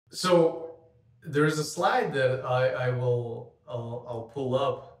So there's a slide that I'll pull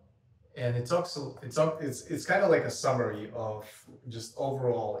up, and it's kind of like a summary of just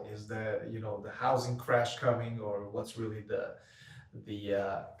overall is the the housing crash coming, or what's really the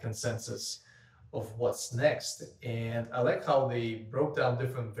consensus of what's next. And I like how they broke down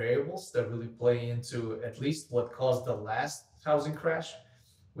different variables that really play into at least what caused the last housing crash,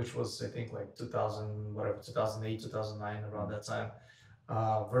 which was I think like 2000 whatever 2008 2009 around that time,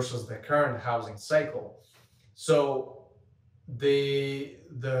 versus the current housing cycle. So the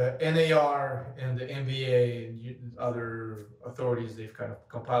NAR and the NBA and other authorities, they've kind of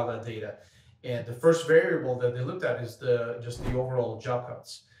compiled that data, and the first variable that they looked at is the just the overall job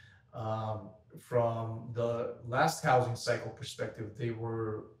cuts. Um, from the last housing cycle perspective, they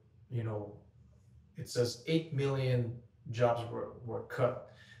were, you know, it says 8 million jobs were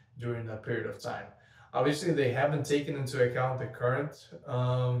cut during that period of time. Obviously, they haven't taken into account the current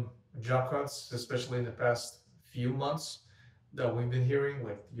job cuts, especially in the past few months that we've been hearing,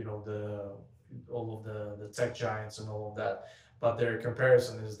 like the all of the tech giants and all of that. But their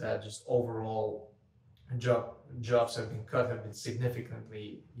comparison is that just overall jobs have been cut have been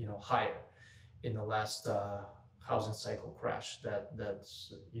significantly higher in the last housing cycle crash that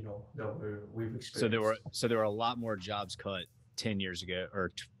we've experienced. So there were a lot more jobs cut 10 years ago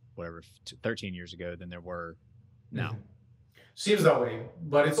or whatever 13 years ago than there were now. Mhm. Seems that way,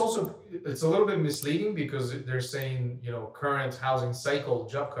 but it's a little bit misleading because they're saying current housing cycle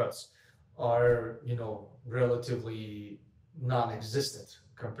job cuts are relatively non-existent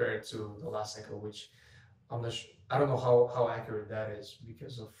compared to the last cycle, which I don't know how accurate that is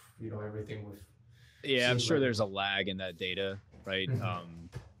because of everything we've Yeah, I'm seen sure lately. there's a lag in that data, right? Mhm.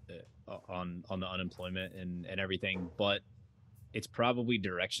 On the unemployment and everything, but it's probably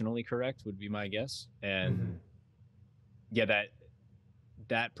directionally correct would be my guess. Mhm. And yeah,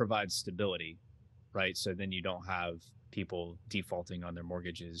 that provides stability, right? So then you don't have people defaulting on their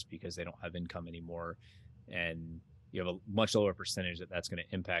mortgages because they don't have income anymore, and you have a much lower percentage that's going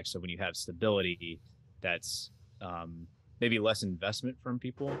to impact. So when you have stability, that's maybe less investment from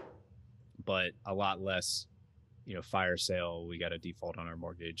people, but a lot less, fire sale. We got a default on our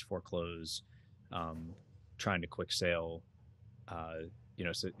mortgage, foreclose, um, trying to quick sale. Uh,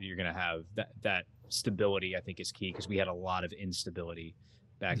 so you're going to have that stability. I think is key because we had a lot of instability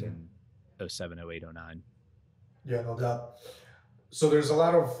back Mhm. in '07, '08, '09. Yeah, no doubt. So there's a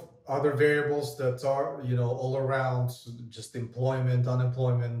lot of other variables that are all around, just employment,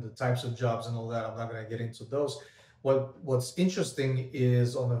 unemployment, the types of jobs and all that. I'm not going to get into those. What's interesting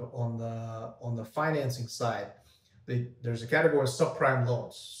is on the financing side, there's a category of subprime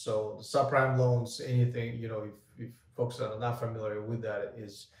loans. So the subprime loans, anything, if folks are not familiar with that,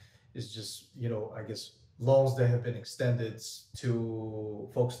 is just I guess loans that have been extended to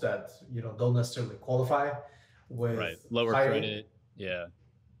folks that don't necessarily qualify Right. with Lower high. credit. Yeah.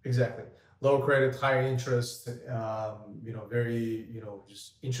 Exactly. Low credit, higher interest, very,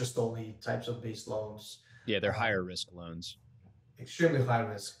 just interest only types of base loans, Yeah. They're um, higher risk loans. extremely high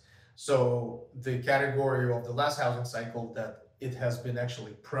risk. So the category of the last housing cycle that it has been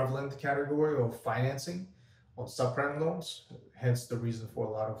actually prevalent category of financing on subprime loans, hence the reason for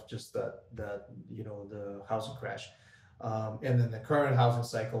a lot of just the housing crash. And then the current housing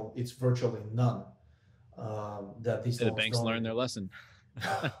cycle, it's virtually none that these And the loans banks don't learned even. their lesson.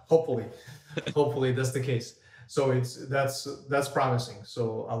 hopefully hopefully that's the case. So that's promising.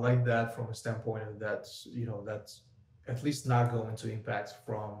 So I like that from a standpoint of that's at least not going to impact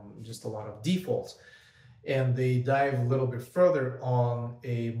from just a lot of defaults. And they dive a little bit further on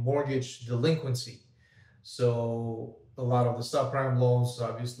a mortgage delinquency. So a lot of the subprime loans,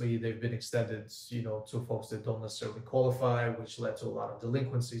 obviously, they've been extended, to folks that don't necessarily qualify, which led to a lot of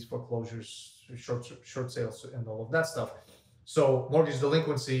delinquencies, foreclosures, short sales, and all of that stuff. So mortgage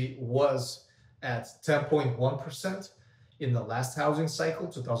delinquency was at 10.1% in the last housing cycle,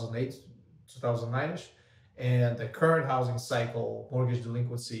 2008, 2009ish, and the current housing cycle mortgage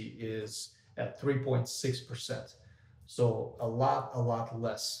delinquency is at 3.6%. So a lot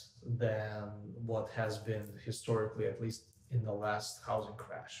less than what has been historically, at least in the last housing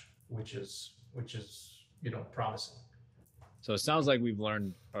crash, which is promising. So it sounds like we've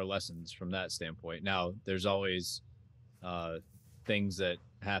learned our lessons from that standpoint. Now, there's always uh, things that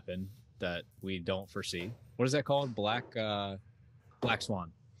happen that we don't foresee. What is that called? Black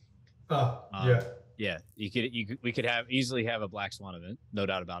swan. Yeah. Yeah, we could have easily have a black swan event, no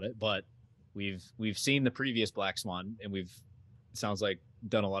doubt about it. But we've seen the previous black swan, and we've it sounds like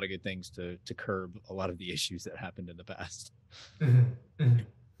done a lot of good things to curb a lot of the issues that happened in the past. Mhm. Mhm.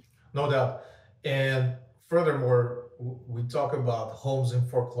 No doubt. And furthermore, we talk about homes in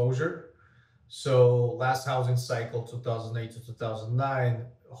foreclosure. So last housing cycle, 2008 to 2009,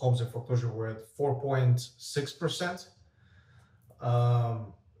 homes in foreclosure were at 4.6%.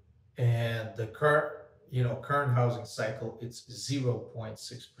 Um, and the current housing cycle, it's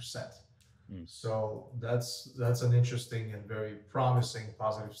 0.6%. Mm. So that's an interesting and very promising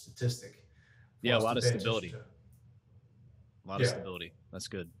positive statistic Yeah, for a us to lot of pay attention stability. to. A lot of Yeah, stability. That's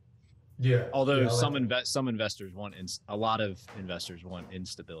good. yeah, Although yeah. I like that. some investors want a lot of investors want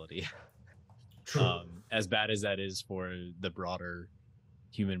instability. True. As bad as that is for the broader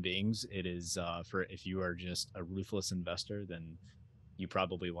human beings, it is for if you are just a ruthless investor, then you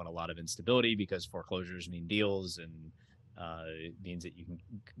probably want a lot of instability because foreclosures mean deals and it means that you can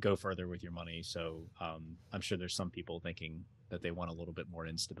go further with your money. So I'm sure there's some people thinking that they want a little bit more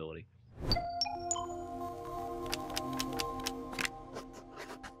instability.